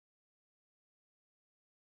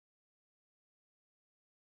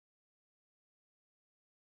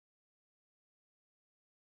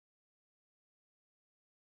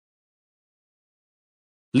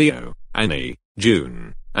Leo, Annie,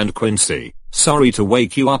 June, and Quincy, sorry to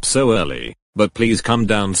wake you up so early, but please come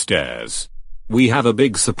downstairs. We have a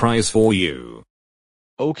big surprise for you.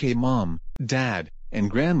 Okay, Mom, Dad, and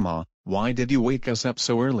Grandma, why did you wake us up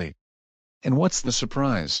so early? And what's the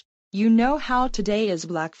surprise? You know how today is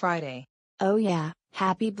Black Friday. Oh yeah,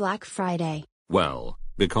 happy Black Friday. Well,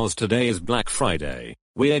 because today is Black Friday,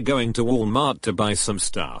 we're going to Walmart to buy some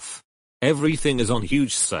stuff. Everything is on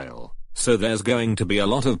huge sale, so there's going to be a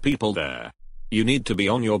lot of people there. You need to be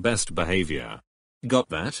on your best behavior. Got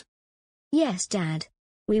that? Yes, Dad.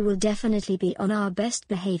 We will definitely be on our best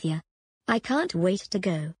behavior. I can't wait to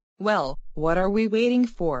go. Well, what are we waiting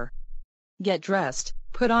for? Get dressed,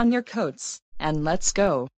 put on your coats, and let's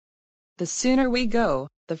go. The sooner we go,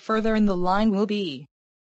 the further in the line we'll be.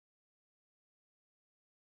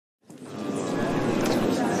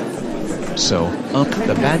 So,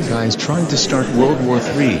 the bad guy's trying to start World War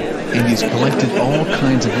III, and he's collected all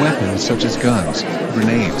kinds of weapons such as guns,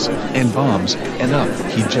 grenades, and bombs, and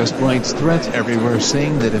he just writes threats everywhere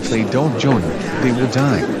saying that if they don't join, they will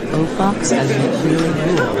die. Oh, Fox and Nick really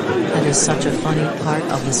rule. That is such a funny part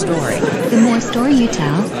of the story. The more story you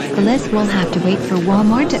tell, the less we'll have to wait for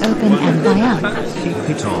Walmart to open and buy up. Keep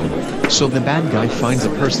it on. So the bad guy finds a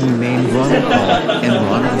person named Ronald Paul, and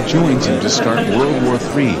Ronald joins him to start World War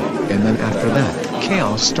III, and then after that,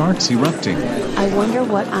 chaos starts erupting. I wonder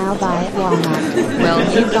what I'll buy at Walmart. Well,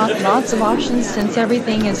 you've got lots of options since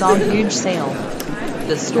everything is on huge sale.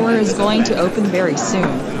 The store is going to open very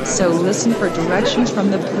soon, so listen for directions from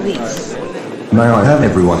the police. May I have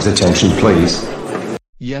everyone's attention, please?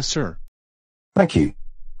 Yes, sir. Thank you.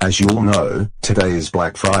 As you all know, today is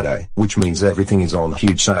Black Friday, which means everything is on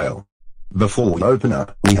huge sale. Before we open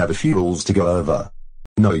up, we have a few rules to go over.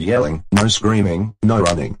 No yelling, no screaming, no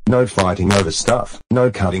running, no fighting over stuff, no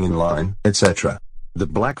cutting in line, etc. The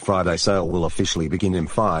Black Friday sale will officially begin in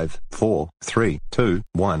 5, 4, 3, 2,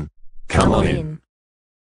 1. Come on in.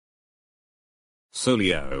 So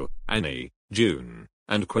Leo, Annie, June,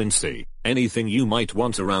 and Quincy, anything you might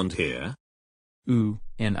want around here? Ooh,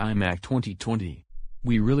 an iMac 2020.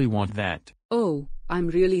 We really want that. Oh, I'm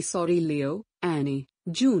really sorry Leo, Annie,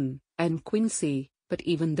 June, and Quincy, but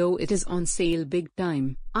even though it is on sale big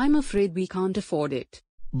time, I'm afraid we can't afford it.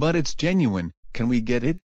 But it's genuine, can we get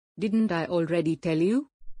it? Didn't I already tell you?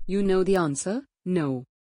 You know the answer, no.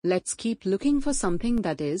 Let's keep looking for something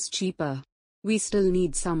that is cheaper. We still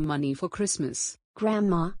need some money for Christmas.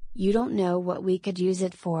 Grandma, you don't know what we could use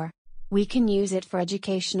it for. We can use it for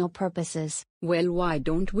educational purposes. Well, why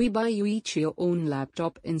don't we buy you each your own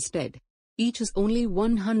laptop instead? Each is only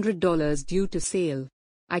 $100 due to sale.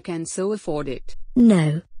 I can so afford it.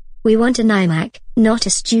 No. We want an iMac, not a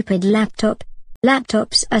stupid laptop.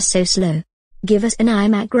 Laptops are so slow. Give us an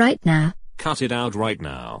iMac right now. Cut it out right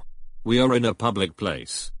now. We are in a public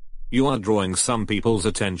place. You are drawing some people's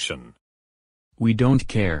attention. We don't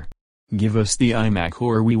care. Give us the iMac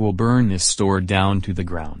or we will burn this store down to the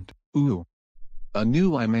ground. Ooh. A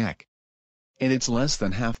new iMac. And it's less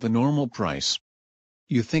than half the normal price.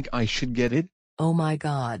 You think I should get it? Oh my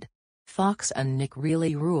god. Fox and Nick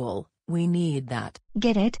really rule, we need that.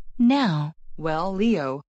 Get it, now. Well,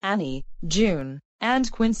 Leo, Annie, June,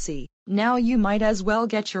 and Quincy, now you might as well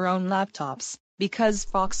get your own laptops, because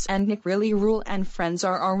Fox and Nick really rule and friends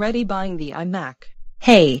are already buying the iMac.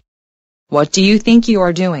 Hey! What do you think you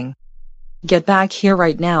are doing? Get back here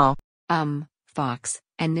right now. Fox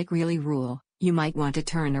and Nick really rule, you might want to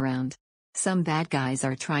turn around. Some bad guys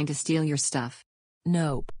are trying to steal your stuff.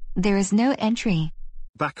 Nope. There is no entry.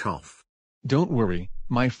 Back off. Don't worry,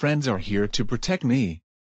 my friends are here to protect me.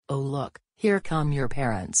 Oh look, here come your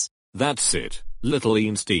parents. That's it, little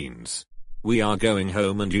Einsteins. We are going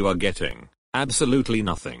home and you are getting absolutely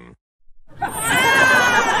nothing.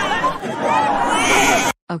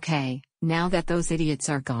 Okay, now that those idiots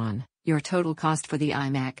are gone, your total cost for the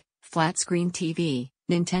iMac, flat screen TV,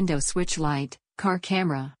 Nintendo Switch Lite, car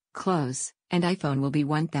camera, clothes, and iPhone will be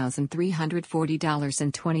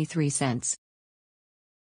 $1,340.23.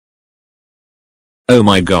 Oh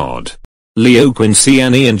my god. Leo, Quincy,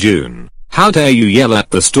 Annie and June, how dare you yell at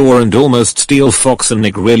the store and almost steal Fox and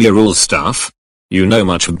Nick really rule stuff? You know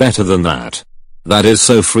much better than that. That is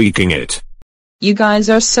so freaking it. You guys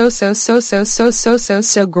are so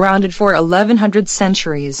grounded for 1100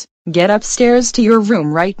 centuries. Get upstairs to your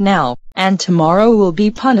room right now, and tomorrow will be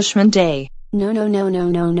punishment day. No.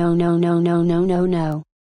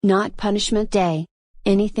 Not punishment day.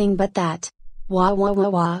 Anything but that. Wah wah wah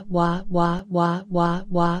wah wah wah wah wah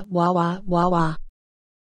wah wah wah wah wah.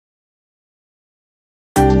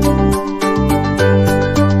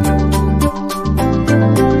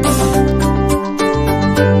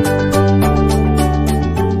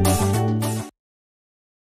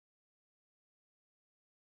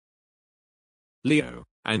 Leo,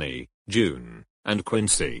 Annie, June, and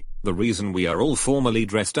Quincy. The reason we are all formally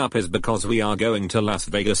dressed up is because we are going to Las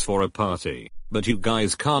Vegas for a party, but you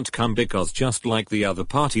guys can't come because just like the other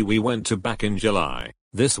party we went to back in July,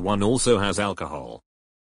 this one also has alcohol.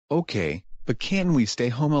 Okay, but can we stay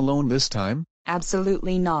home alone this time?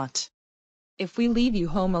 Absolutely not. If we leave you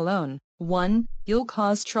home alone, 1, you'll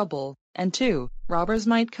cause trouble, and 2, robbers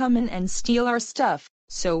might come in and steal our stuff,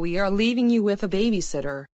 so we are leaving you with a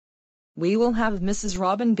babysitter. We will have Mrs.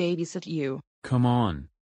 Robin babysit you. Come on,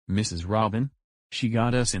 Mrs. Robin. She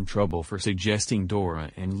got us in trouble for suggesting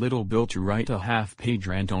Dora and Little Bill to write a half-page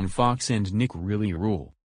rant on Fox and Nick really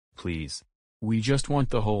rule. Please. We just want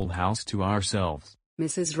the whole house to ourselves.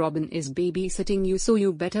 Mrs. Robin is babysitting you, so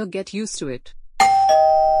you better get used to it.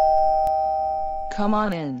 Come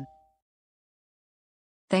on in.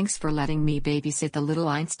 Thanks for letting me babysit the little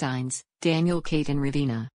Einsteins, Daniel, Kate and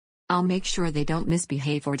Ravina. I'll make sure they don't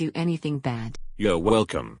misbehave or do anything bad. You're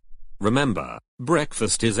welcome. Remember,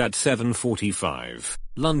 breakfast is at 7:45,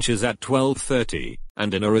 lunch is at 12:30,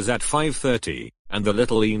 and dinner is at 5:30, and the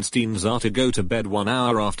little Einsteins are to go to bed 1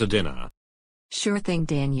 hour after dinner. Sure thing,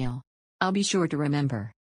 Daniel. I'll be sure to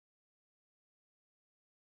remember.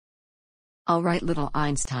 Alright, little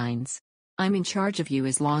Einsteins. I'm in charge of you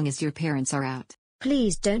as long as your parents are out.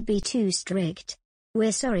 Please don't be too strict.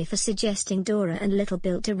 We're sorry for suggesting Dora and Little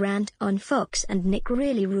Bill to rant on Fox and Nick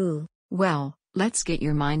really rule. Well, let's get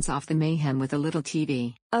your minds off the mayhem with a little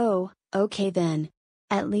TV. Oh, okay then.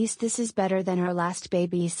 At least this is better than our last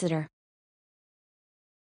babysitter.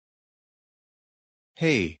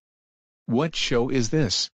 Hey. What show is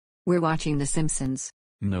this? We're watching The Simpsons.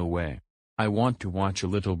 No way. I want to watch a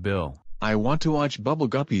Little Bill. I want to watch Bubble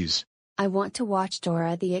Guppies. I want to watch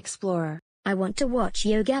Dora the Explorer. I want to watch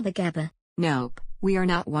Yo Gabba Gabba. Nope, we are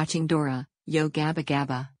not watching Dora, Yo Gabba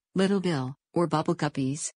Gabba, Little Bill, or Bubble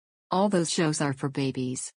Guppies. All those shows are for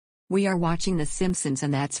babies. We are watching The Simpsons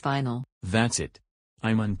and that's final. That's it.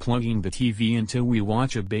 I'm unplugging the TV until we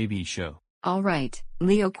watch a baby show. Alright,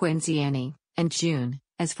 Leo, Quincy, Annie, and June.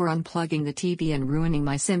 As for unplugging the TV and ruining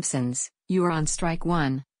my Simpsons, you are on strike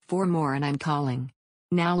 1, 4 more and I'm calling.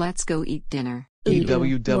 Now let's go eat dinner.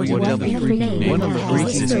 EWWW. What the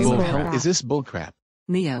freak is this bullcrap?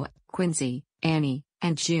 Leo, Quincy, Annie,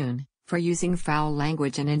 and June, for using foul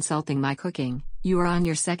language and insulting my cooking, you are on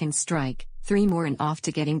your second strike, 3 more and off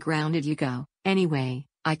to getting grounded you go. Anyway,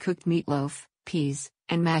 I cooked meatloaf, peas,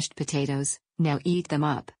 and mashed potatoes, now eat them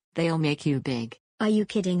up, they'll make you big. Are you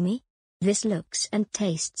kidding me? This looks and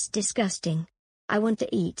tastes disgusting. I want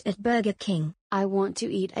to eat at Burger King. I want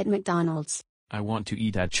to eat at McDonald's. I want to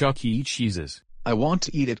eat at Chuck E. Cheese's. I want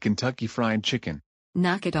to eat at Kentucky Fried Chicken.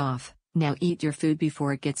 Knock it off, now eat your food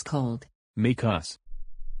before it gets cold. Make us.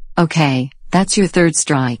 Okay, that's your third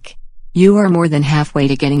strike. You are more than halfway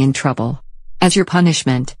to getting in trouble. As your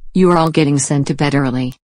punishment, you are all getting sent to bed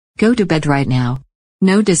early. Go to bed right now.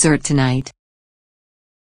 No dessert tonight.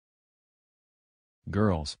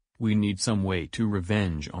 Girls, we need some way to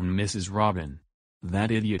revenge on Mrs. Robin.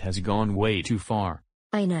 That idiot has gone way too far.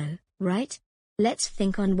 I know, right? Let's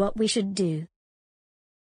think on what we should do.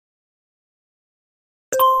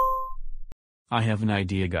 I have an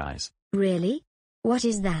idea, guys. Really? What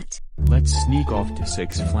is that? Let's sneak off to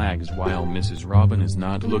Six Flags while Mrs. Robin is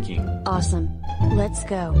not looking. Awesome. Let's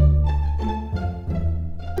go.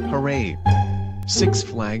 Hooray! Six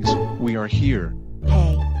Flags, we are here.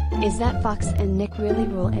 Hey, is that Fox and Nick really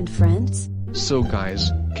rule and friends? So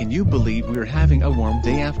guys, can you believe we're having a warm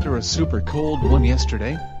day after a super cold one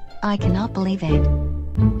yesterday? I cannot believe it.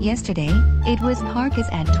 Yesterday, it was parkas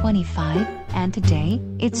at 25, and today,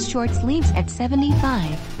 it's short sleeves at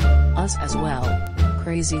 75. Us as well.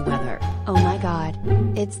 Crazy weather. Oh my god,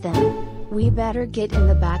 it's them. We better get in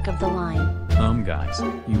the back of the line. Guys,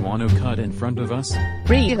 you want to cut in front of us?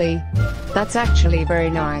 Really? That's actually very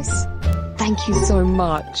nice. Thank you so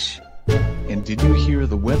much. And did you hear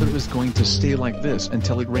the weather is going to stay like this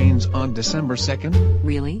until it rains on December 2nd?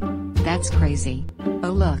 Really? That's crazy.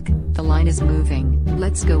 Oh look, the line is moving.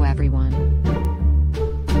 Let's go everyone.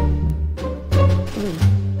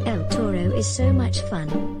 El Toro is so much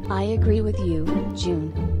fun. I agree with you,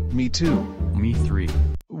 June. Me too. Me 3.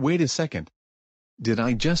 Wait a second. Did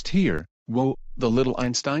I just hear, whoa, the little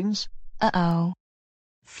Einsteins? Uh-oh.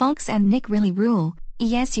 Fox and Nick really rule.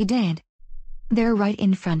 Yes, you did. They're right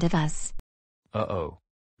in front of us. Uh-oh.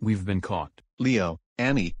 We've been caught. Leo,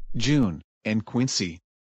 Annie, June, and Quincy.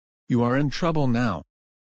 You are in trouble now.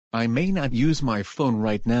 I may not use my phone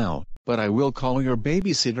right now, but I will call your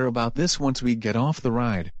babysitter about this once we get off the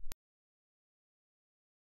ride.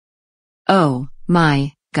 Oh,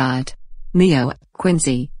 my God. Leo,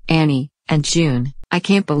 Quincy, Annie, and June, I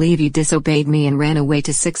can't believe you disobeyed me and ran away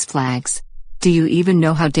to Six Flags. Do you even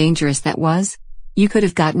know how dangerous that was? You could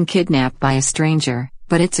have gotten kidnapped by a stranger,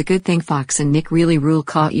 but it's a good thing Fox and Nick really rule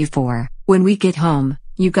caught you for. When we get home,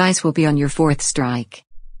 you guys will be on your 4th strike.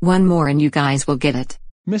 One more and you guys will get it.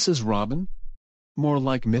 Mrs. Robin? More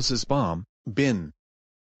like Mrs. Bin.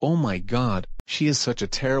 Oh my god, she is such a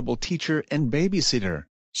terrible teacher and babysitter.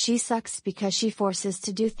 She sucks because she forces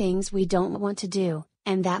to do things we don't want to do,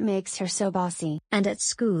 and that makes her so bossy. And at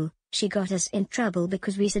school, she got us in trouble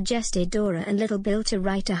because we suggested Dora and Little Bill to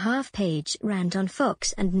write a half-page rant on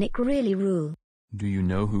Fox and Nick really rule. Do you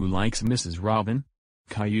know who likes Mrs. Robin?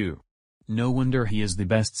 Caillou. No wonder he is the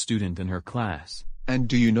best student in her class. And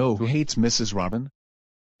do you know who hates Mrs. Robin?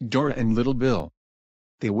 Dora and Little Bill.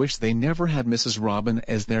 They wish they never had Mrs. Robin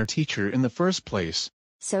as their teacher in the first place.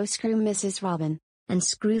 So screw Mrs. Robin. And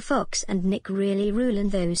screw Fox and Nick really rule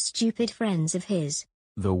and those stupid friends of his.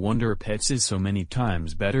 The Wonder Pets is so many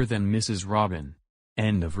times better than Mrs. Robin.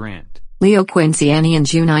 End of rant. Leo, Quincy, Annie and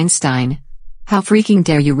June Einstein. How freaking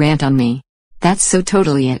dare you rant on me? That's so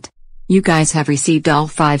totally it. You guys have received all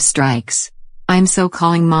 5 strikes. I'm so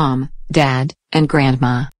calling Mom, Dad, and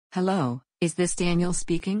Grandma. Hello, is this Daniel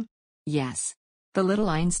speaking? Yes. The little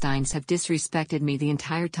Einsteins have disrespected me the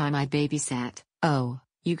entire time I babysat. Oh,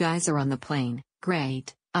 you guys are on the plane.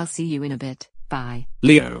 Great, I'll see you in a bit, bye.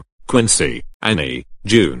 Leo, Quincy, Annie,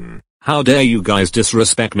 June, how dare you guys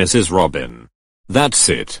disrespect Mrs. Robin? That's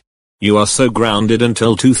it. You are so grounded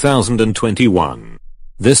until 2021.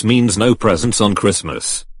 This means no presents on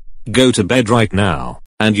Christmas. Go to bed right now,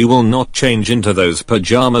 and you will not change into those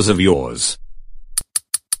pajamas of yours.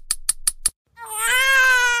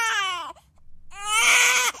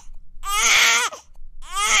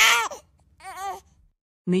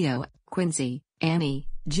 Leo, Quincy, Annie,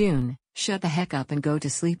 June, shut the heck up and go to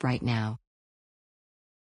sleep right now.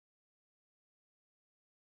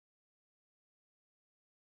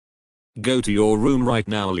 Go to your room right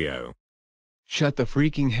now, Leo. Shut the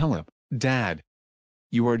freaking hell up, Dad.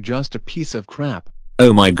 You are just a piece of crap.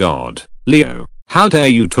 Oh my god, Leo, how dare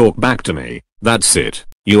you talk back to me? That's it.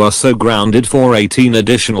 You are so grounded for 18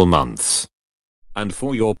 additional months. And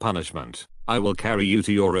for your punishment, I will carry you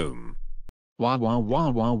to your room. Wah wah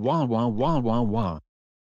wah wah wah wah wah wah wah.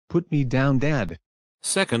 Put me down, Dad.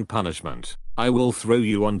 Second punishment, I will throw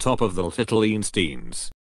you on top of the little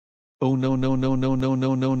Einsteins. Oh no no no no no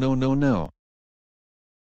no no no no no.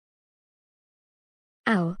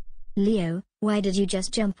 Ow. Leo, why did you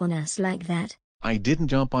just jump on us like that? I didn't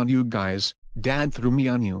jump on you guys, Dad threw me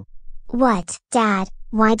on you. What, Dad?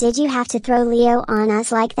 Why did you have to throw Leo on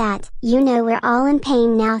us like that? You know we're all in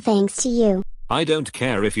pain now thanks to you. I don't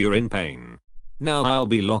care if you're in pain. Now I'll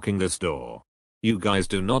be locking this door. You guys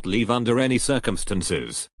do not leave under any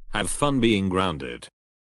circumstances. Have fun being grounded.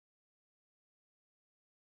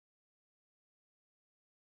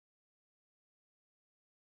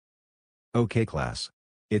 Okay class.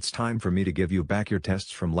 It's time for me to give you back your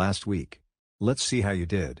tests from last week. Let's see how you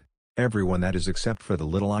did. Everyone, that is except for the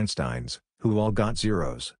little Einsteins, who all got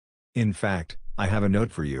zeros. In fact, I have a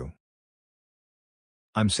note for you.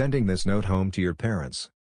 I'm sending this note home to your parents.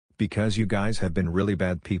 Because you guys have been really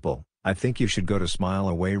bad people, I think you should go to Smile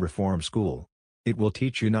Away Reform School. It will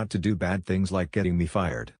teach you not to do bad things like getting me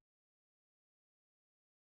fired.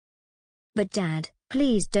 But Dad,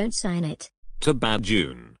 please don't sign it. To bad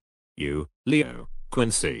June. You, Leo,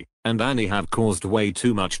 Quincy, and Annie have caused way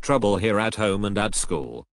too much trouble here at home and at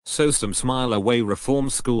school, so some Smile Away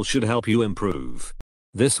Reform School should help you improve.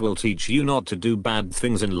 This will teach you not to do bad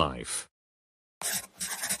things in life.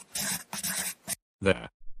 There.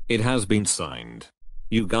 It has been signed.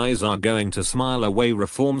 You guys are going to Smile Away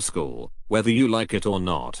Reform School, whether you like it or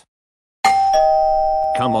not.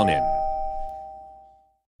 Come on in.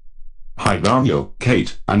 Hi Daniel,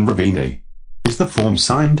 Kate, and Ravine. Is the form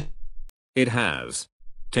signed? It has.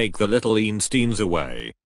 Take the little Einsteins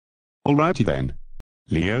away. Alrighty then.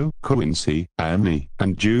 Leo, Quincy, Annie,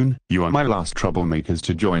 and June, you are my last troublemakers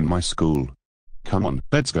to join my school. Come on,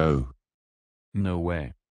 let's go. No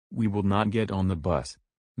way. We will not get on the bus.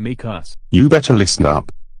 Make us. You better listen up.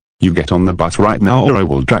 You get on the bus right now or I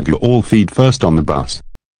will drag you all feet first on the bus.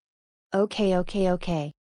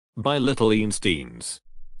 Okay. Bye little Einsteins.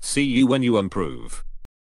 See you when you improve.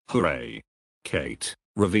 Hooray. Kate,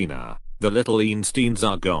 Ravina, the little Einsteins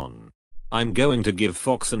are gone. I'm going to give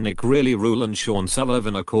Fox and Nick really rule and Shaun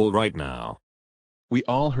Sullivan a call right now. We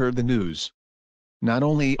all heard the news. Not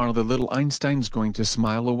only are the little Einsteins going to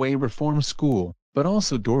Smile Away Reform School, but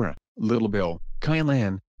also Dora, Little Bill,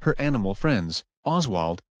 Kylan, her animal friends,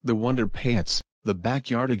 Oswald, the Wonder Pets, the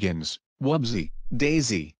Backyardigans, Wubsy,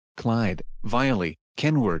 Daisy, Clyde, Viley,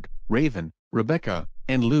 Kenward, Raven, Rebecca,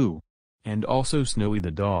 and Lou. And also Snowy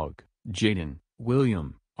the dog, Jaden,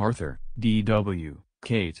 William, Arthur, DW,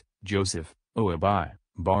 Kate, Joseph, Oabai,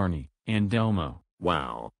 Barney, and Elmo.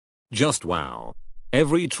 Wow. Just wow.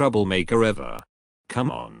 Every troublemaker ever.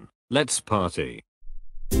 Come on, let's party.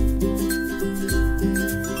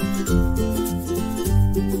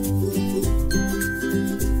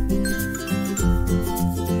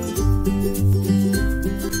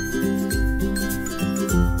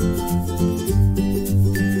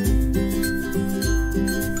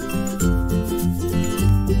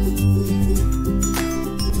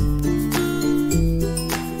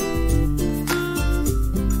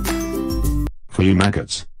 For you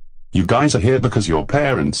maggots. You guys are here because your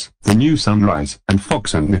parents, the new Sunrise, and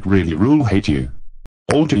Fox and Nick really rule hate you.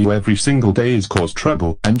 All to you every single day is cause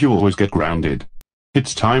trouble and you always get grounded.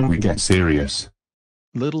 It's time we get serious.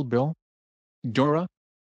 Little Bill? Dora?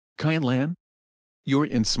 Kylan? You're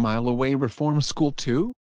in Smile Away Reform School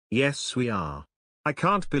too? Yes we are. I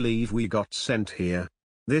can't believe we got sent here.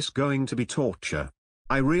 This going to be torture.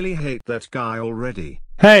 I really hate that guy already.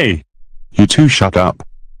 Hey! You two shut up.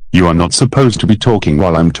 You are not supposed to be talking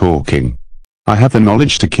while I'm talking. I have the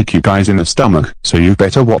knowledge to kick you guys in the stomach, so you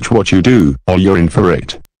better watch what you do, or you're in for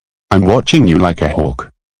it. I'm watching you like a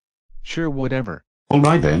hawk. Sure, whatever.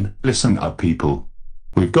 Alright then, listen up people.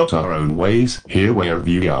 We've got our own ways here wherever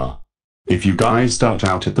you are. If you guys start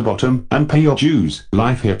out at the bottom and pay your dues,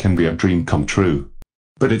 life here can be a dream come true.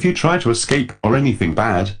 But if you try to escape or anything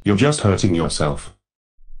bad, you're just hurting yourself.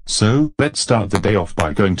 So, let's start the day off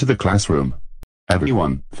by going to the classroom.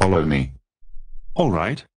 Everyone, follow me.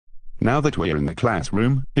 Alright. Now that we're in the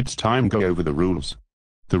classroom, it's time to go over the rules.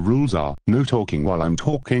 The rules are, no talking while I'm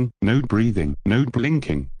talking, no breathing, no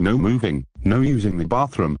blinking, no moving, no using the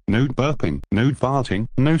bathroom, no burping, no farting,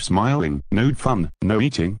 no smiling, no fun, no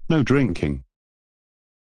eating, no drinking.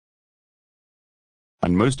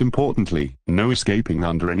 And most importantly, no escaping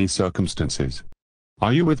under any circumstances.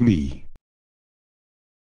 Are you with me?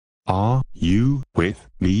 Are you with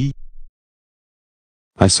me?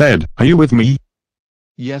 I said, are you with me?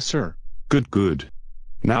 Yes, sir. Good.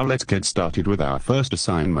 Now let's get started with our first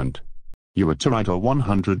assignment. You are to write a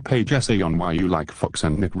 100-page essay on why you like Fox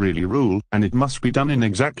and Nick really rule, and it must be done in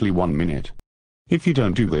exactly 1 minute. If you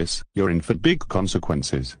don't do this, you're in for big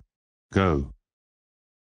consequences. Go.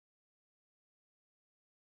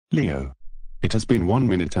 Leo. It has been 1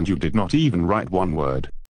 minute and you did not even write one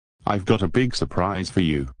word. I've got a big surprise for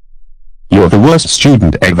you. You're the worst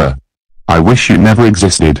student ever. I wish you never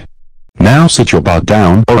existed. Now sit your butt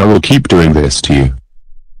down or I will keep doing this to you.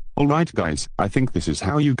 Alright guys, I think this is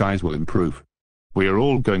how you guys will improve. We are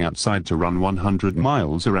all going outside to run 100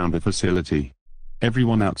 miles around a facility.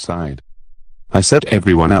 Everyone outside. I said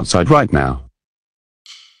everyone outside right now.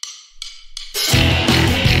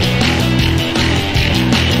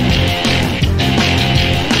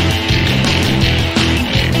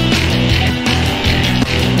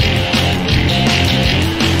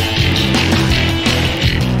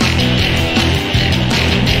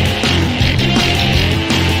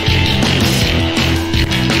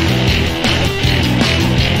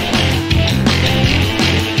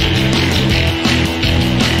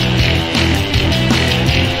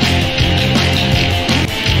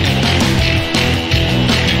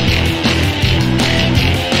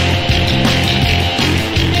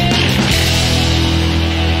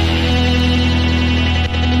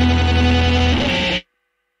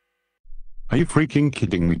 Are you freaking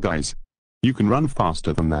kidding me guys? You can run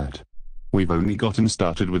faster than that. We've only gotten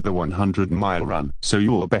started with the 100-mile run, so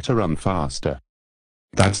you all better run faster.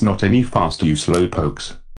 That's not any faster you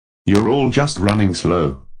slowpokes. You're all just running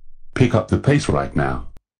slow. Pick up the pace right now.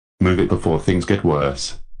 Move it before things get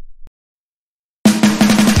worse.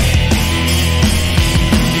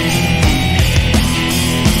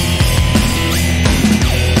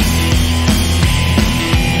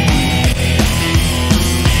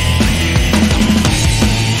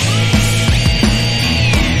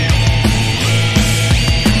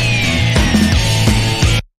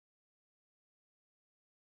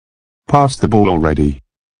 Pass the ball already.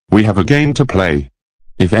 We have a game to play.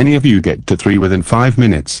 If any of you get to 3 within 5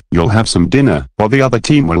 minutes, you'll have some dinner, or the other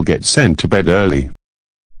team will get sent to bed early.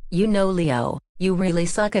 You know Leo, you really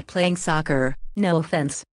suck at playing soccer, no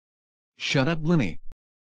offense. Shut up, Lenny.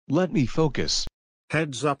 Let me focus.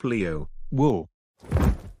 Heads up, Leo. Whoa.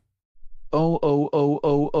 Oh.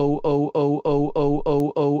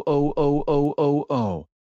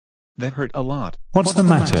 That hurt a lot. What's the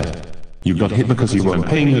matter? You got hit because you weren't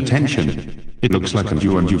paying attention. It looks like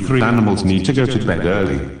you three animals need to go to bed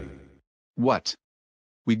early. What?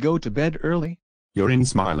 We go to bed early? You're in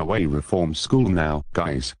Smile Away Reform School now,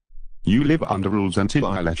 guys.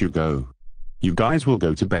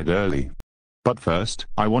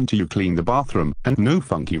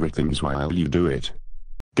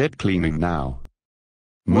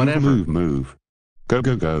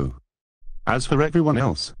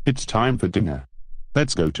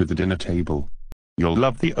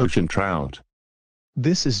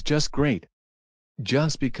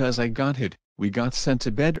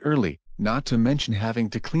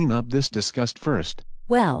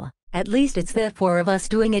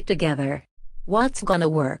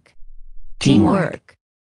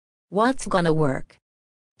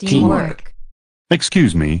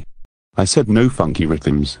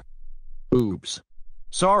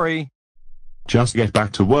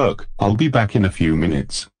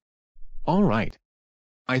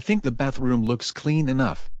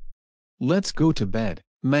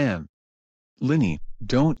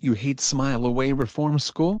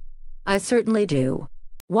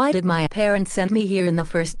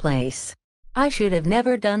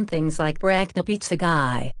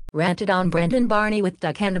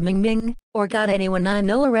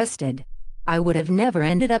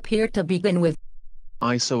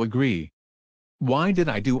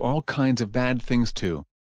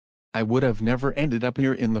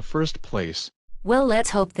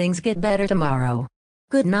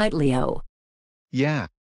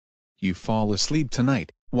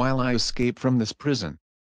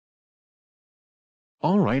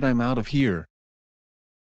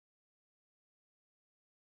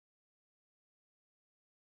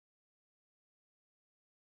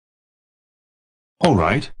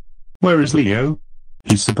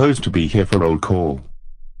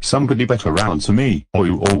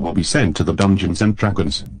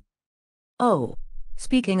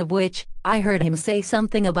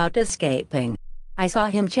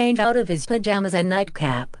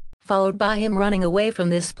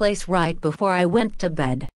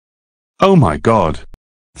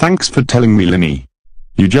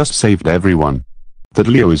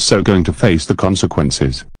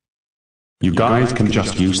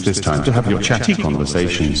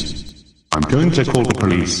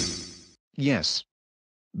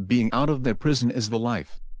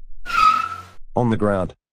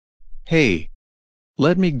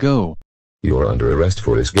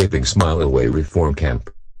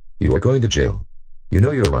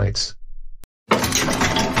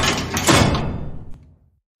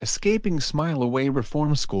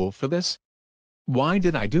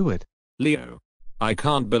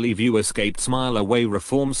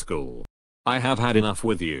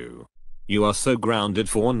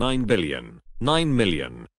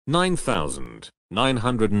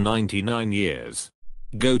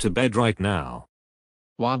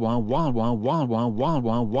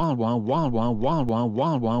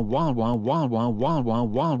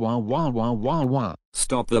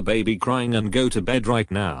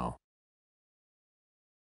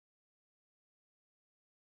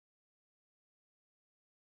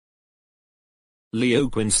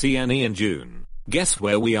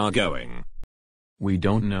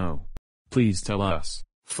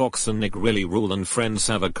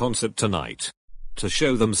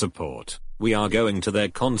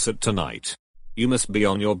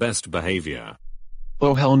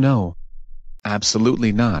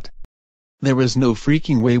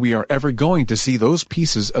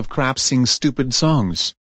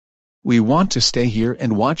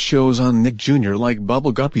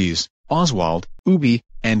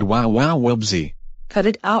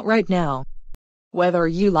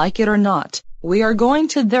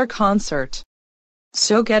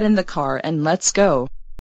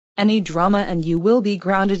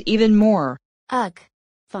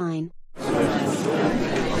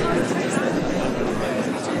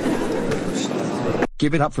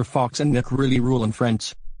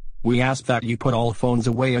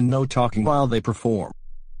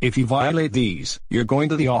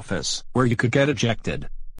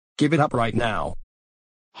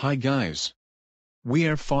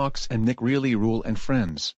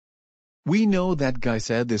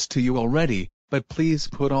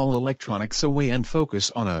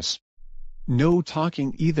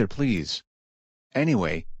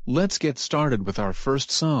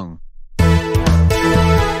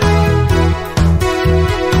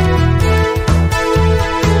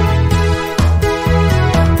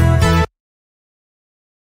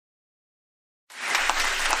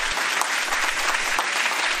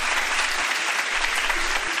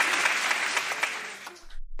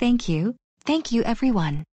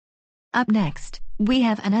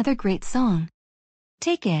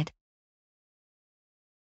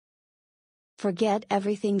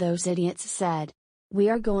 We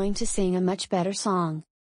are going to sing a much better song.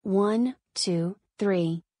 1, 2,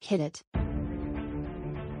 3, hit it.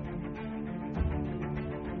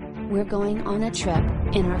 We're going on a trip,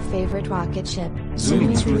 in our favorite rocket ship.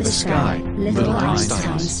 Zooming through the sky, little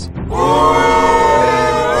Einsteins.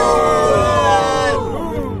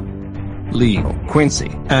 Leo, Quincy,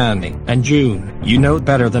 Annie, and June, you know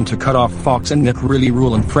better than to cut off Fox and Nick Really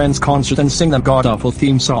Rule and Friends concert and sing that god-awful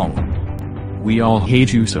theme song. We all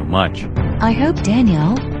hate you so much. I hope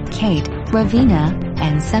Danielle, Kate, Ravina,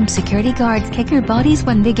 and some security guards kick your bodies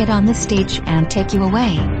when they get on the stage and take you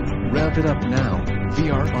away. Rev it up now,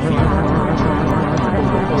 VR.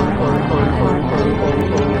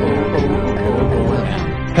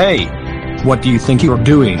 Hey! What do you think you're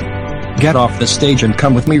doing? Get off the stage and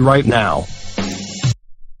come with me right now.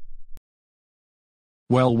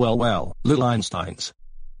 Well, little Einsteins.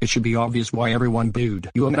 It should be obvious why everyone booed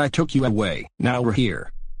you and I took you away. Now we're here.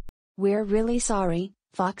 We're really sorry,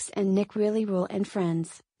 Fox and Nick Really Rule and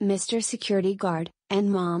Friends, Mr. Security Guard,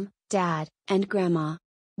 and Mom, Dad, and Grandma.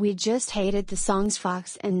 We just hated the songs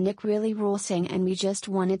Fox and Nick Really Rule sing and we just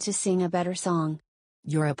wanted to sing a better song.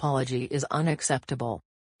 Your apology is unacceptable.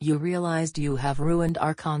 You realized you have ruined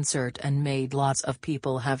our concert and made lots of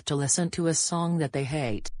people have to listen to a song that they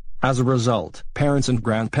hate. As a result, parents and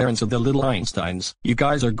grandparents of the little Einsteins, you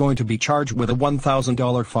guys are going to be charged with a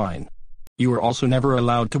 $1,000 fine. You are also never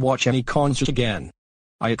allowed to watch any concert again.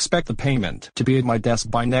 I expect the payment to be at my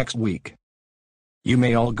desk by next week. You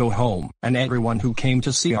may all go home, and everyone who came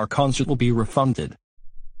to see our concert will be refunded.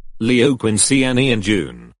 Leo, Quincy, Annie, and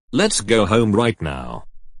June, let's go home right now.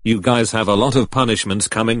 You guys have a lot of punishments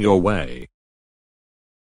coming your way.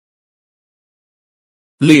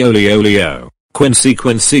 Leo, Quincy,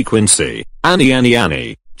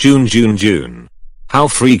 Annie, June. How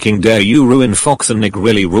freaking dare you ruin Fox and Nick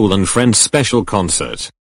Really Rule and Friends special concert.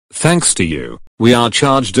 Thanks to you, we are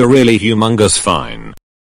charged a really humongous fine.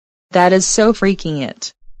 That is so freaking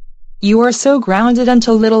it. You are so grounded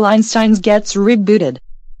until Little Einsteins gets rebooted.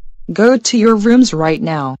 Go to your rooms right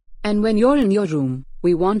now. And when you're in your room,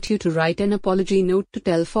 we want you to write an apology note to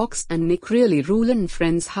tell Fox and Nick Really Rule and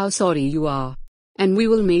Friends how sorry you are. And we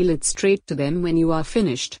will mail it straight to them when you are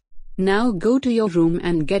finished. Now go to your room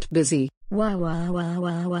and get busy. Wah wah wah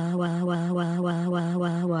wah wah wah wah wah wah wah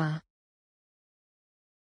wah wah.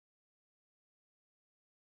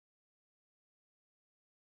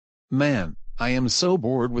 Man, I am so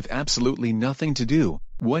bored with absolutely nothing to do.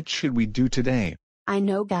 What should we do today? I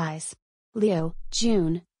know, guys. Leo,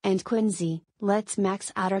 June, and Quincy, let's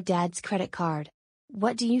max out our dad's credit card.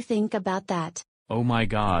 What do you think about that? Oh my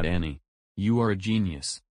god, Annie. You are a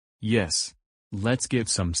genius. Yes. Let's get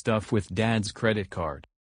some stuff with Dad's credit card.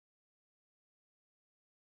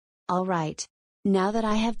 Alright. Now that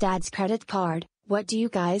I have Dad's credit card, what do you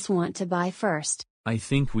guys want to buy first? I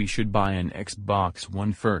think we should buy an Xbox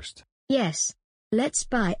One first. Yes. Let's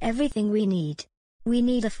buy everything we need. We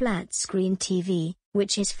need a flat screen TV,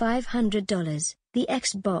 which is $500, the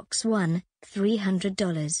Xbox One,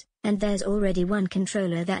 $300, and there's already one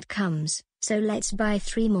controller that comes, so let's buy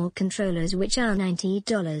 3 more controllers which are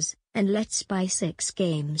 $90, and let's buy 6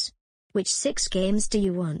 games. Which 6 games do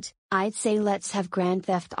you want? I'd say let's have Grand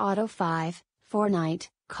Theft Auto 5, Fortnite,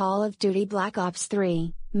 Call of Duty Black Ops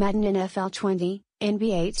 3, Madden NFL 20,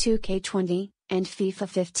 NBA 2K20, and FIFA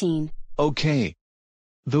 15. Okay.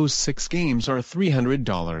 Those 6 games are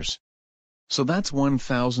 $300. So that's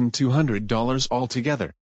 $1,200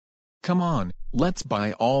 altogether. Come on, let's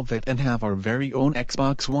buy all that and have our very own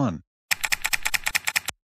Xbox One.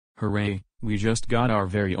 Hooray, we just got our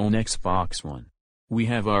very own Xbox One. We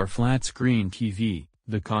have our flat screen TV,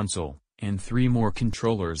 the console, and 3 more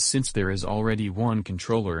controllers since there is already one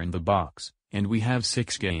controller in the box, and we have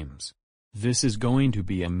 6 games. This is going to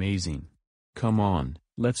be amazing. Come on,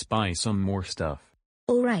 let's buy some more stuff.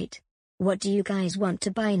 Alright. What do you guys want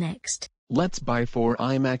to buy next? Let's buy 4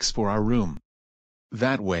 iMacs for our room.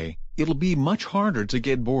 That way, it'll be much harder to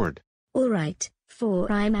get bored. Alright, 4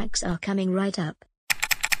 iMacs are coming right up.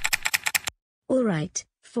 Alright,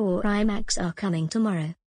 4 iMacs are coming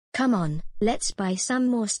tomorrow. Come on, let's buy some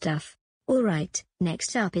more stuff. Alright,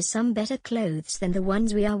 next up is some better clothes than the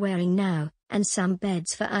ones we are wearing now, and some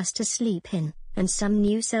beds for us to sleep in, and some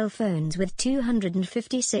new cell phones with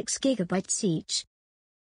 256 gigabytes each.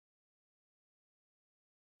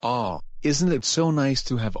 Aw, isn't it so nice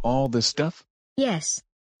to have all this stuff? Yes.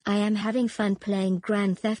 I am having fun playing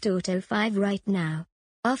Grand Theft Auto 5 right now.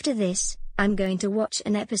 After this, I'm going to watch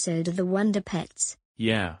an episode of The Wonder Pets.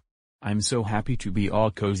 Yeah. I'm so happy to be all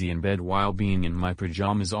cozy in bed while being in my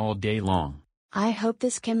pajamas all day long. I hope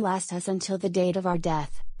this can last us until the date of our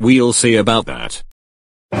death. We'll see about that.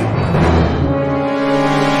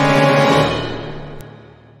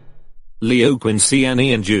 Leo, Quincy,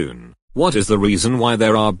 Annie and June, what is the reason why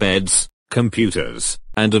there are beds, computers,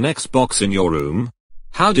 and an Xbox in your room?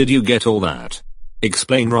 How did you get all that?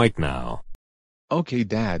 Explain right now. Okay,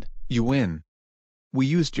 Dad, you win. We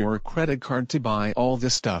used your credit card to buy all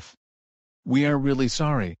this stuff. We are really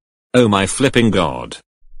sorry. Oh my flipping god.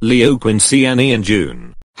 Leo, Quincy, Annie and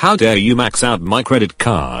June, how dare you max out my credit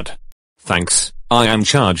card? Thanks, I am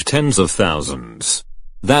charged tens of thousands.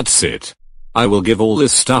 That's it. I will give all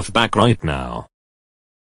this stuff back right now.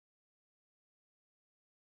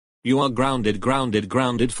 You are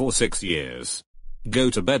grounded for 6 years. Go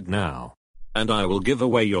to bed now. And I will give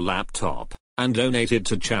away your laptop, and donate it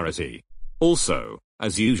to charity. Also,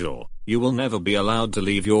 as usual, you will never be allowed to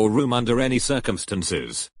leave your room under any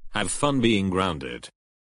circumstances. Have fun being grounded.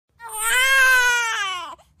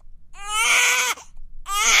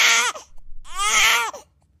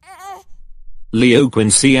 Leo,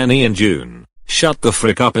 Quincy, Annie and June, shut the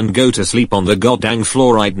frick up and go to sleep on the goddamn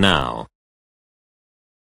floor right now.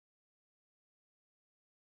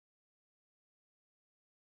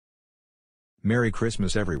 Merry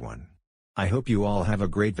Christmas everyone. I hope you all have a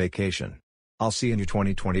great vacation. I'll see you in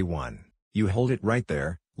 2021. You hold it right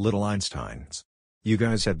there, little Einsteins. You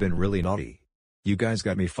guys have been really naughty. You guys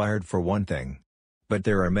got me fired for one thing. But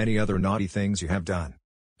there are many other naughty things you have done.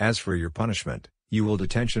 As for your punishment, you will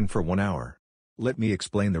detention for 1 hour. Let me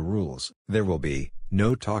explain the rules. There will be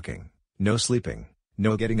no talking, no sleeping,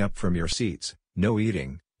 no getting up from your seats, no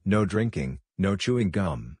eating, no drinking, no chewing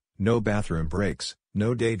gum, no bathroom breaks,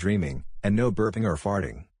 no daydreaming, and no burping or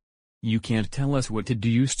farting. You can't tell us what to do,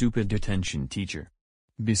 you stupid detention teacher.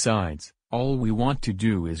 Besides, all we want to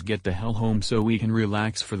do is get the hell home so we can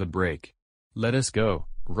relax for the break. Let us go,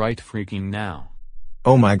 right freaking now.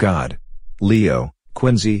 Oh my god. Leo,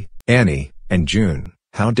 Quincy, Annie, and June,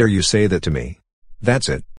 how dare you say that to me? That's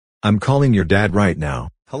it. I'm calling your dad right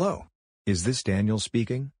now. Hello. Is this Daniel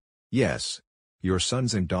speaking? Yes. Your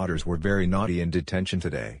sons and daughters were very naughty in detention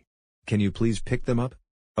today. Can you please pick them up?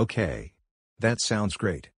 Okay. That sounds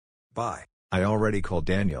great. Bye. I already called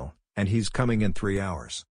Daniel, and he's coming in 3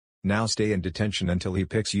 hours. Now stay in detention until he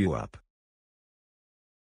picks you up.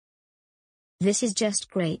 This is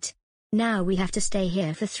just great. Now we have to stay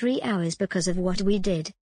here for 3 hours because of what we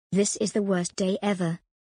did. This is the worst day ever.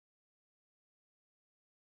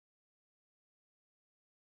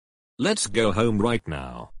 Let's go home right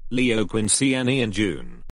now, Leo, Quincy, Annie and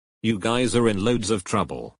June. You guys are in loads of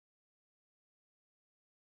trouble.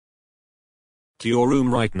 To your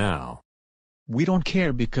room right now. We don't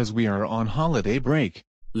care because we are on holiday break.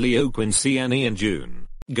 Leo, Quincy, Annie and June,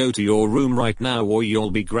 go to your room right now or you'll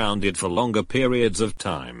be grounded for longer periods of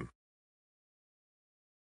time.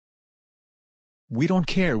 We don't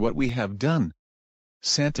care what we have done.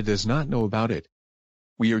 Santa does not know about it.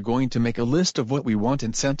 We are going to make a list of what we want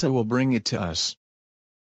and Santa will bring it to us.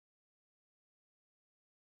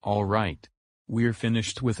 Alright. We're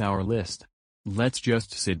finished with our list. Let's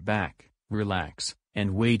just sit back, relax,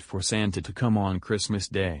 and wait for Santa to come on Christmas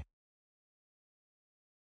Day.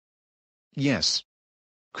 Yes.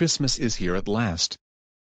 Christmas is here at last.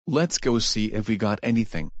 Let's go see if we got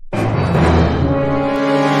anything.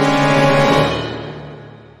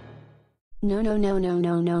 No.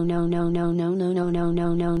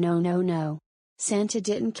 Santa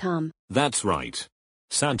didn't come. That's right.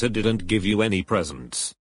 Santa didn't give you any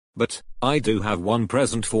presents. But, I do have one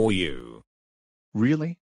present for you.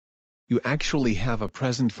 Really? You actually have a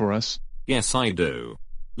present for us? Yes, I do.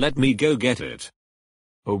 Let me go get it.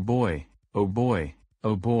 Oh boy, oh boy,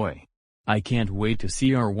 oh boy. I can't wait to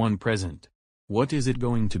see our one present. What is it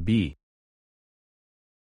going to be?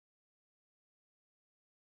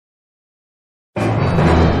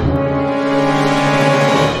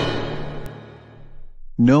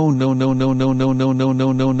 No.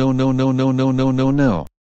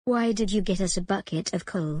 Why did you get us a bucket of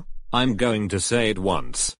coal? I'm going to say it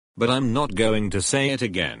once, but I'm not going to say it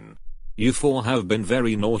again. You four have been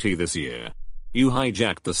very naughty this year. You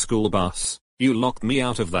hijacked the school bus, you locked me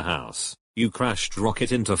out of the house, you crashed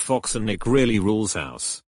rocket into Fox and Nick Really Rule's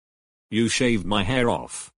house. You shaved my hair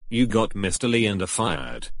off, you got Mr. Leander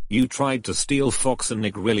fired, you tried to steal Fox and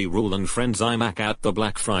Nick Really Rule and Friends iMac at the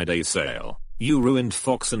Black Friday sale. You ruined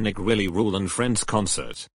Fox and Nick Really Rule and Friends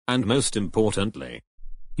concert, and most importantly,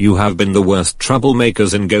 you have been the worst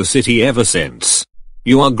troublemakers in Go City ever since.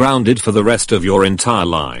 You are grounded for the rest of your entire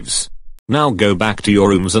lives. Now go back to your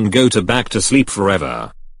rooms and go back to sleep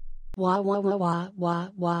forever.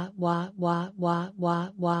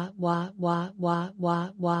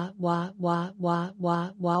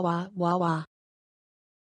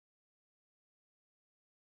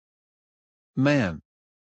 Man.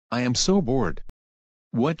 I am so bored.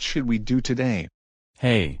 What should we do today?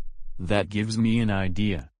 Hey, that gives me an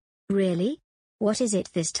idea. Really? What is it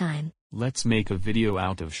this time? Let's make a video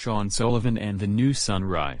out of Shaun Sullivan and the new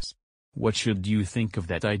sunrise. What should you think of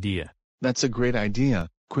that idea? That's a great idea,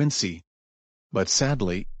 Quincy. But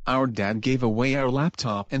sadly, our dad gave away our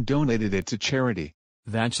laptop and donated it to charity.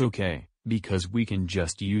 That's okay, because we can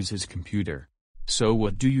just use his computer. So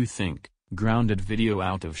what do you think? Grounded video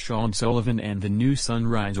out of Shaun Sullivan and the new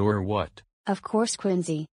sunrise or what? Of course,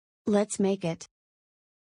 Quincy. Let's make it.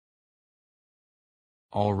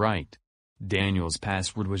 Alright. Daniel's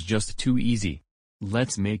password was just too easy.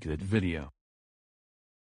 Let's make that video.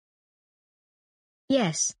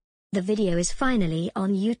 Yes. The video is finally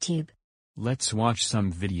on YouTube. Let's watch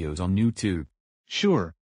some videos on YouTube.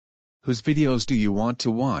 Sure. Whose videos do you want to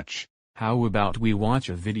watch? How about we watch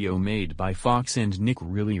a video made by Fox and Nick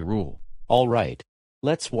Really Rule? Alright.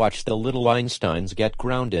 Let's watch the little Einsteins get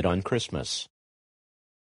grounded on Christmas.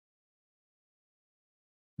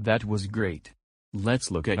 That was great. Let's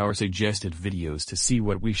look at our suggested videos to see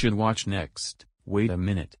what we should watch next. Wait a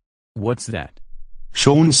minute. What's that?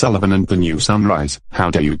 Shaun Sullivan and the new sunrise. How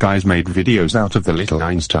dare you guys made videos out of the little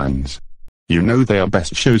Einsteins? You know they are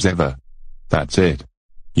best shows ever. That's it.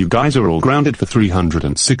 You guys are all grounded for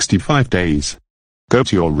 365 days. Go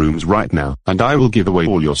to your rooms right now, and I will give away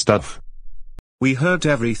all your stuff. We heard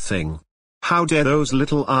everything. How dare those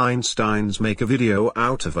little Einsteins make a video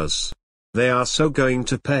out of us? They are so going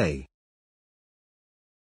to pay.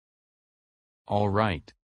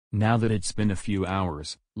 Alright. Now that it's been a few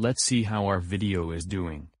hours, let's see how our video is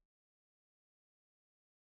doing.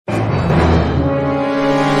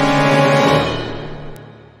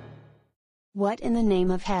 What in the name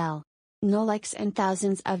of hell? No likes and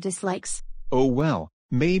thousands of dislikes. Oh well,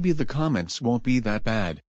 maybe the comments won't be that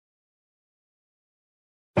bad.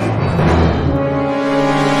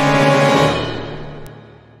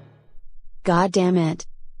 God damn it.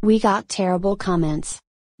 We got terrible comments.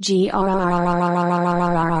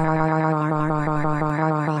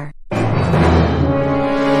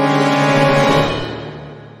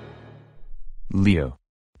 Leo,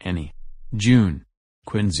 Annie, June,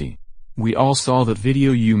 Quincy. We all saw that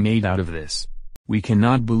video you made out of this. We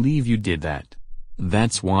cannot believe you did that.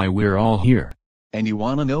 That's why we're all here. And you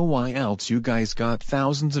wanna know why else you guys got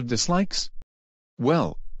thousands of dislikes?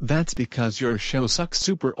 Well, that's because your show sucks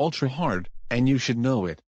super ultra hard, and you should know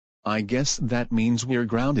it. I guess that means we're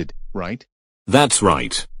grounded, right? That's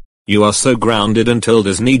right. You are so grounded until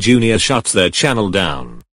Disney Junior shuts their channel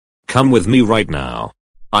down. Come with me right now.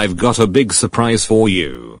 I've got a big surprise for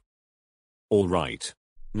you. Alright.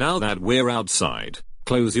 Now that we're outside,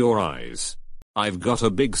 close your eyes. I've got a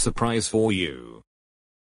big surprise for you.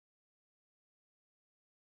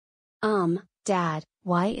 Dad,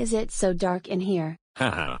 why is it so dark in here?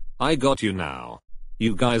 Haha, I got you now.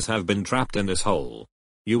 You guys have been trapped in this hole.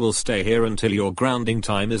 You will stay here until your grounding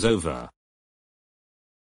time is over.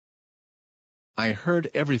 I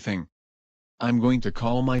heard everything. I'm going to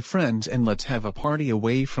call my friends and let's have a party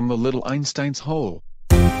away from the little Einstein's hole.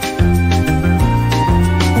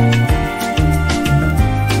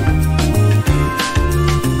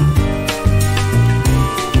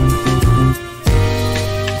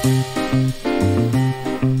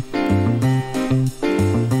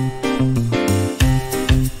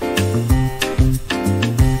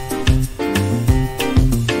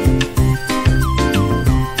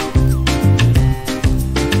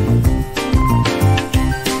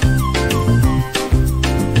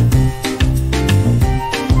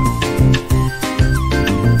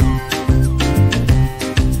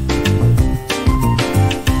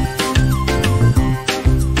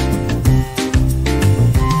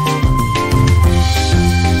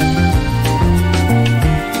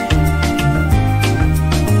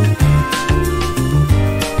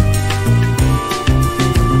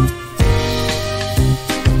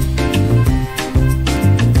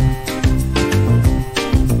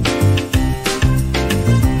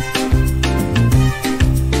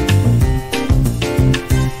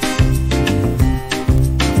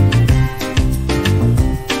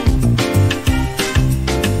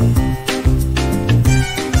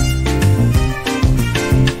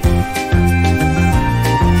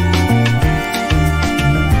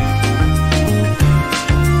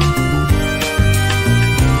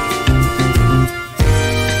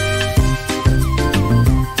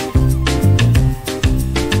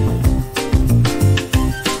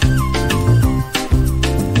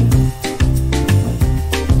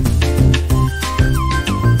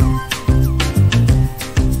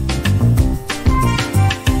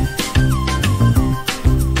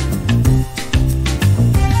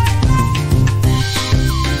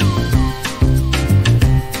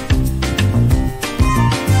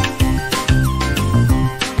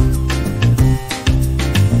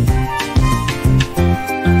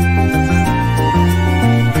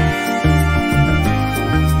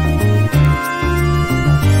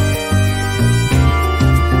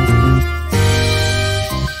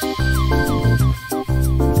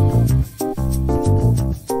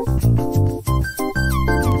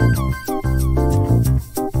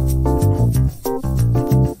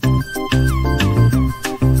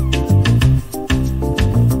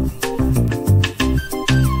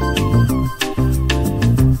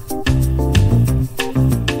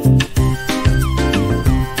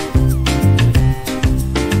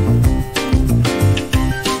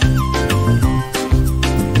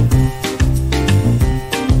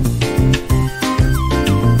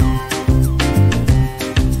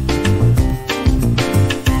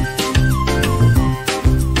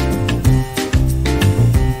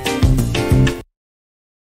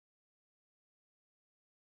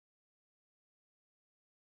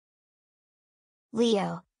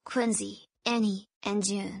 Leo, Quincy, Annie, and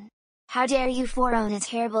June. How dare you own a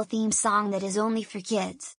terrible theme song that is only for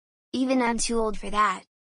kids? Even I'm too old for that.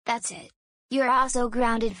 That's it. You're also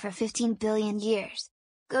grounded for 15 billion years.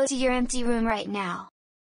 Go to your empty room right now.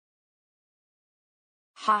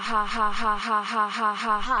 Ha ha ha ha ha ha ha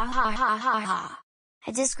ha ha ha ha ha ha.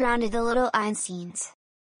 I just grounded the little Einsteins.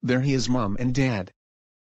 There he is, Mom and Dad.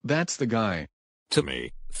 That's the guy.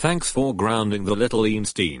 Timmy, thanks for grounding the little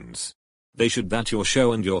Einsteins. They should that your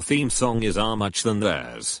show and your theme song is much than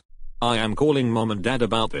theirs. I am calling Mom and Dad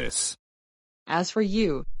about this. As for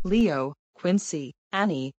you, Leo, Quincy,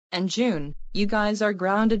 Annie, and June, you guys are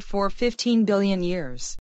grounded for 15 billion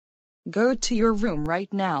years. Go to your room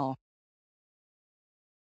right now.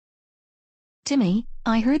 Timmy,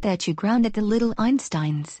 I heard that you grounded the little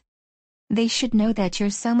Einsteins. They should know that you're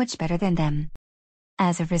so much better than them.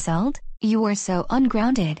 As a result, you are so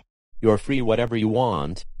ungrounded. You're free whatever you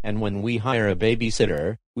want, and when we hire a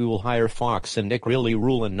babysitter, we will hire Fox and Nick really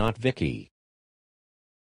rule and not Vicky.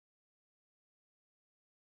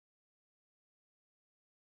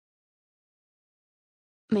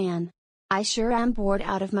 Man. I sure am bored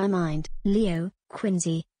out of my mind. Leo,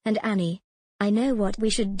 Quincy, and Annie. I know what we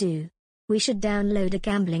should do. We should download a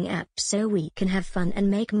gambling app so we can have fun and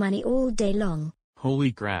make money all day long.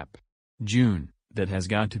 Holy crap. June, that has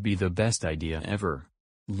got to be the best idea ever.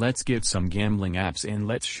 Let's get some gambling apps and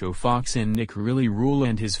let's show Fox and Nick really rule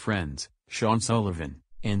and his friends, Shaun Sullivan,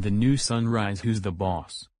 and the new Sunrise who's the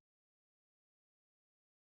boss.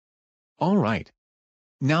 Alright.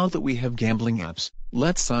 Now that we have gambling apps,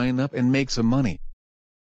 let's sign up and make some money.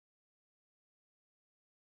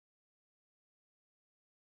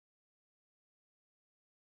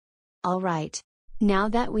 Alright. Now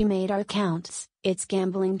that we made our accounts, it's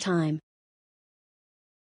gambling time.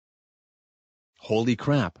 Holy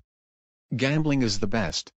crap. Gambling is the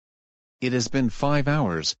best. It has been 5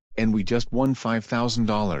 hours, and we just won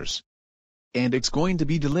 $5,000. And it's going to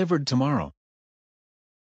be delivered tomorrow.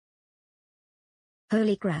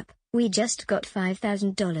 Holy crap, we just got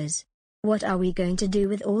 $5,000. What are we going to do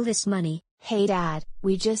with all this money? Hey Dad,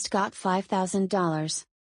 we just got $5,000.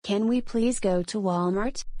 Can we please go to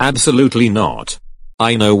Walmart? Absolutely not.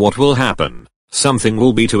 I know what will happen. Something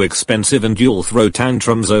will be too expensive and you'll throw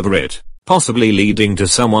tantrums over it, possibly leading to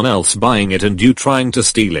someone else buying it and you trying to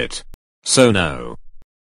steal it. So no.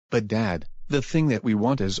 But Dad, the thing that we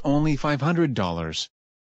want is only $500.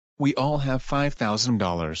 We all have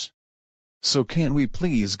 $5,000. So can we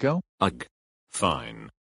please go? Ugh. Fine.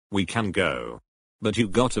 We can go. But you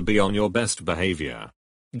gotta be on your best behavior.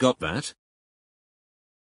 Got that?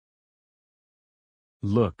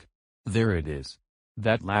 Look. There it is.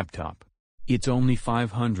 That laptop. It's only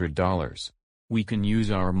 $500. We can use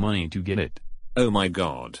our money to get it. Oh my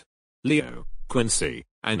god. Leo, Quincy,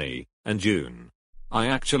 Annie, and June. I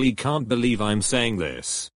actually can't believe I'm saying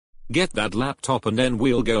this. Get that laptop and then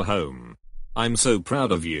we'll go home. I'm so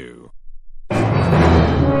proud of you.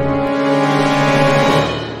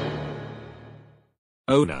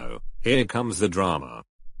 Oh no, here comes the drama.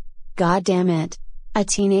 God damn it. A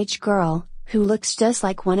teenage girl, who looks just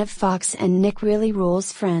like one of Fox and Nick Really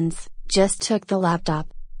Rule's friends, just took the laptop.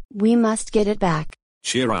 We must get it back.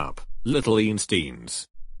 Cheer up, little Einsteins.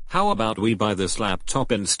 How about we buy this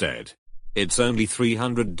laptop instead? It's only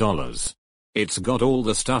 $300. It's got all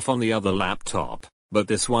the stuff on the other laptop, but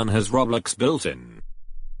this one has Roblox built in.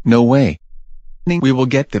 No way. We will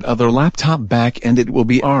get that other laptop back and it will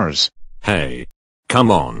be ours. Hey. Come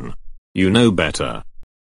on. You know better.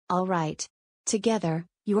 Alright. Together,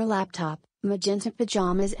 your laptop, magenta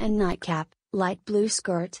pajamas and nightcap, light blue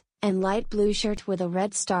skirt, and light blue shirt with a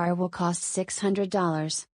red star will cost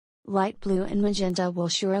 $600. Light blue and magenta will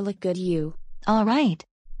sure look good you. Alright.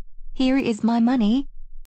 Here is my money.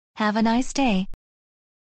 Have a nice day.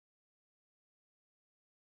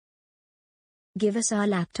 Give us our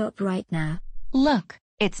laptop right now. Look,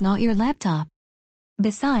 it's not your laptop.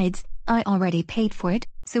 Besides, I already paid for it,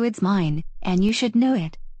 so it's mine, and you should know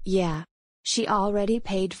it. Yeah. She already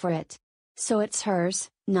paid for it. So it's hers,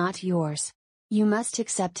 not yours. You must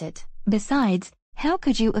accept it. Besides, how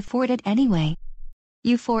could you afford it anyway?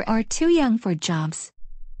 You four are too young for jobs.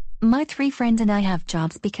 My 3 friends and I have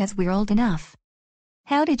jobs because we're old enough.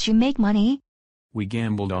 How did you make money? We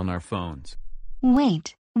gambled on our phones.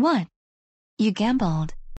 Wait, what? You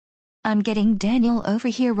gambled? I'm getting Daniel over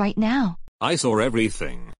here right now. I saw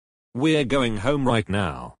everything. We're going home right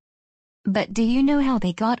now. But do you know how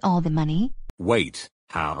they got all the money? Wait,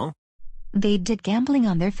 how? They did gambling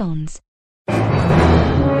on their phones.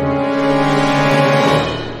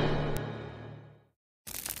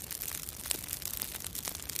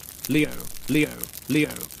 Leo,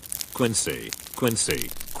 Quincy, Quincy,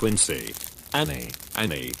 Quincy. Annie,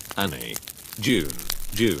 Annie, Annie. June,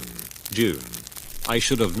 June, June. I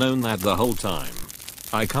should have known that the whole time.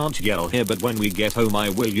 I can't yell here, but when we get home I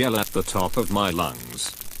will yell at the top of my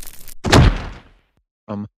lungs.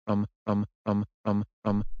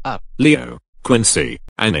 Leo, Quincy,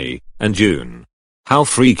 Annie, and June. How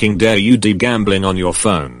freaking dare you de-gambling on your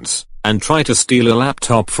phones, and try to steal a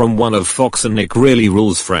laptop from one of Fox and Nick Really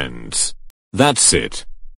Rule's friends. That's it.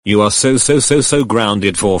 You are so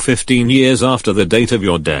grounded for 15 years after the date of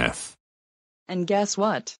your death. And guess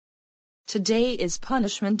what? Today is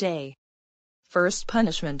punishment day. First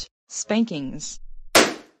punishment, spankings.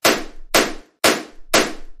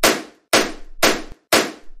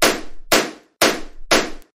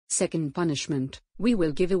 Second punishment, we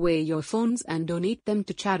will give away your phones and donate them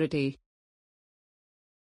to charity.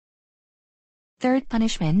 Third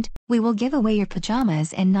punishment, we will give away your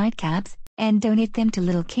pajamas and nightcaps, and donate them to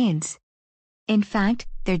little kids. In fact,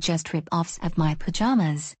 they're just rip-offs of my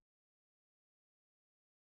pajamas.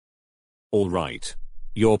 Alright.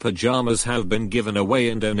 Your pajamas have been given away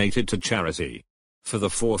and donated to charity. For the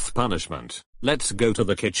fourth punishment, let's go to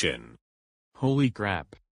the kitchen. Holy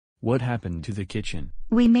crap. What happened to the kitchen?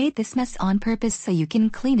 We made this mess on purpose so you can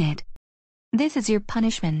clean it. This is your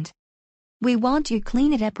punishment. We want you to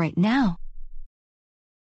clean it up right now.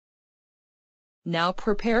 Now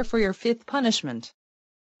prepare for your fifth punishment.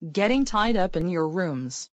 Getting tied up in your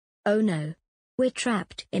rooms. Oh no. We're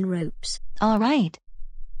trapped in ropes. Alright.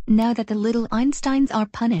 Now that the little Einsteins are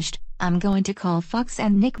punished, I'm going to call Fox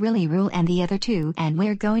and Nick Really Rule and the other two, and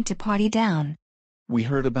we're going to party down. We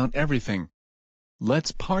heard about everything.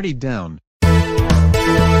 Let's party down.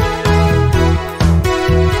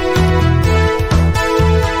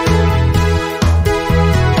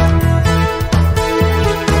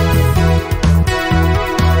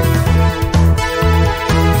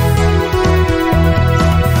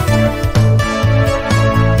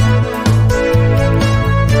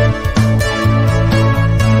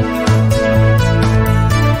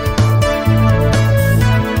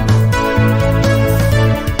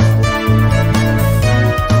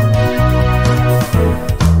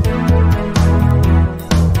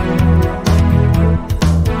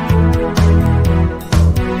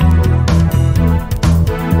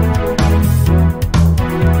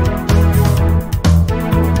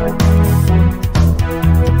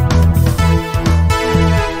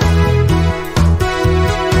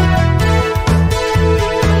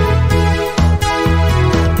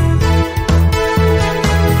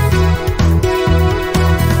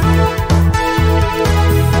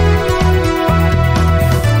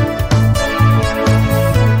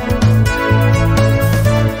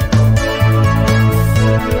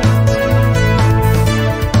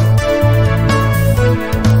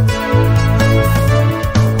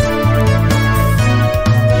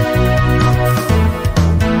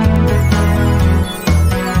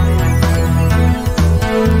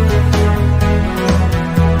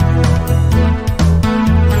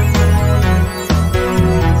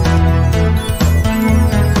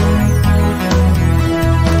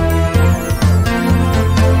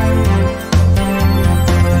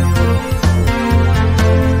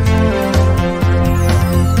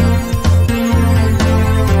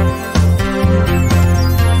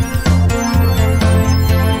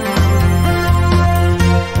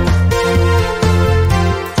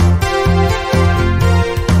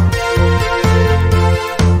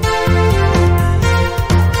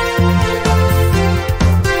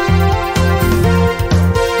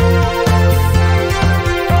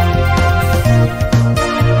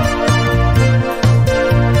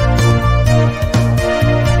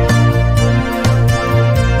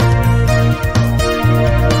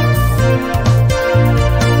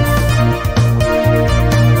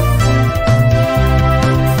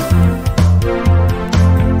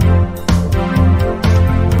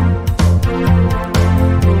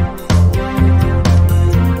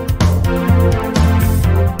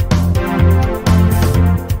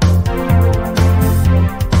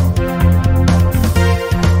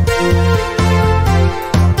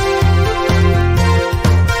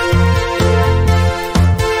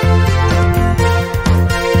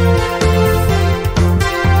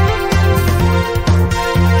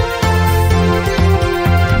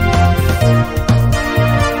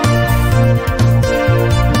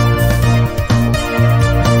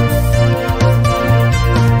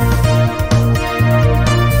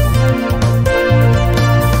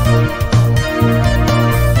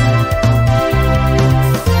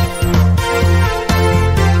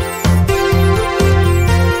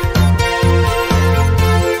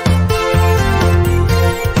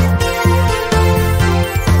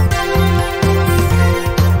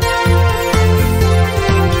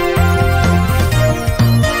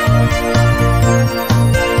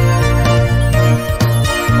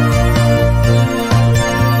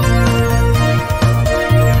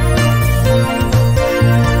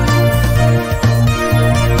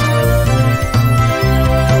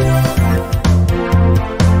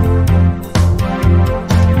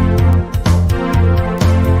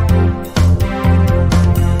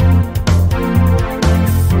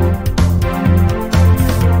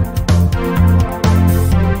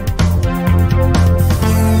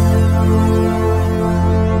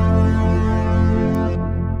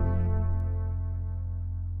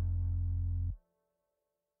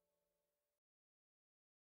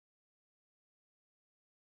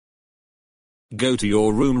 Go to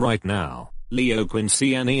your room right now, Leo,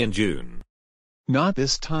 Quincy, Annie and June. Not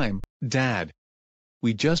this time, Dad.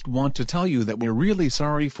 We just want to tell you that we're really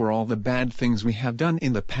sorry for all the bad things we have done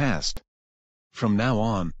in the past. From now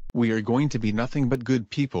on, we are going to be nothing but good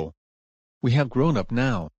people. We have grown up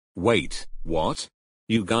now. Wait, what?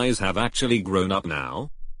 You guys have actually grown up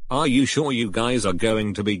now? Are you sure you guys are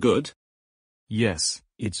going to be good? Yes,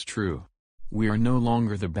 it's true. We are no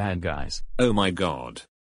longer the bad guys. Oh my god.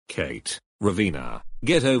 Kate, Ravina,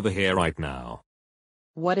 get over here right now.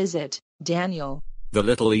 What is it, Daniel? The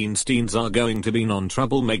little Einsteins are going to be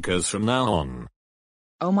non-troublemakers from now on.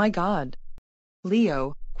 Oh my god.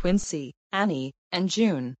 Leo, Quincy, Annie, and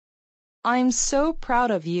June. I'm so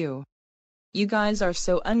proud of you. You guys are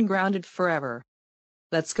so ungrounded forever.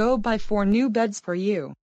 Let's go buy 4 new beds for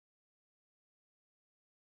you.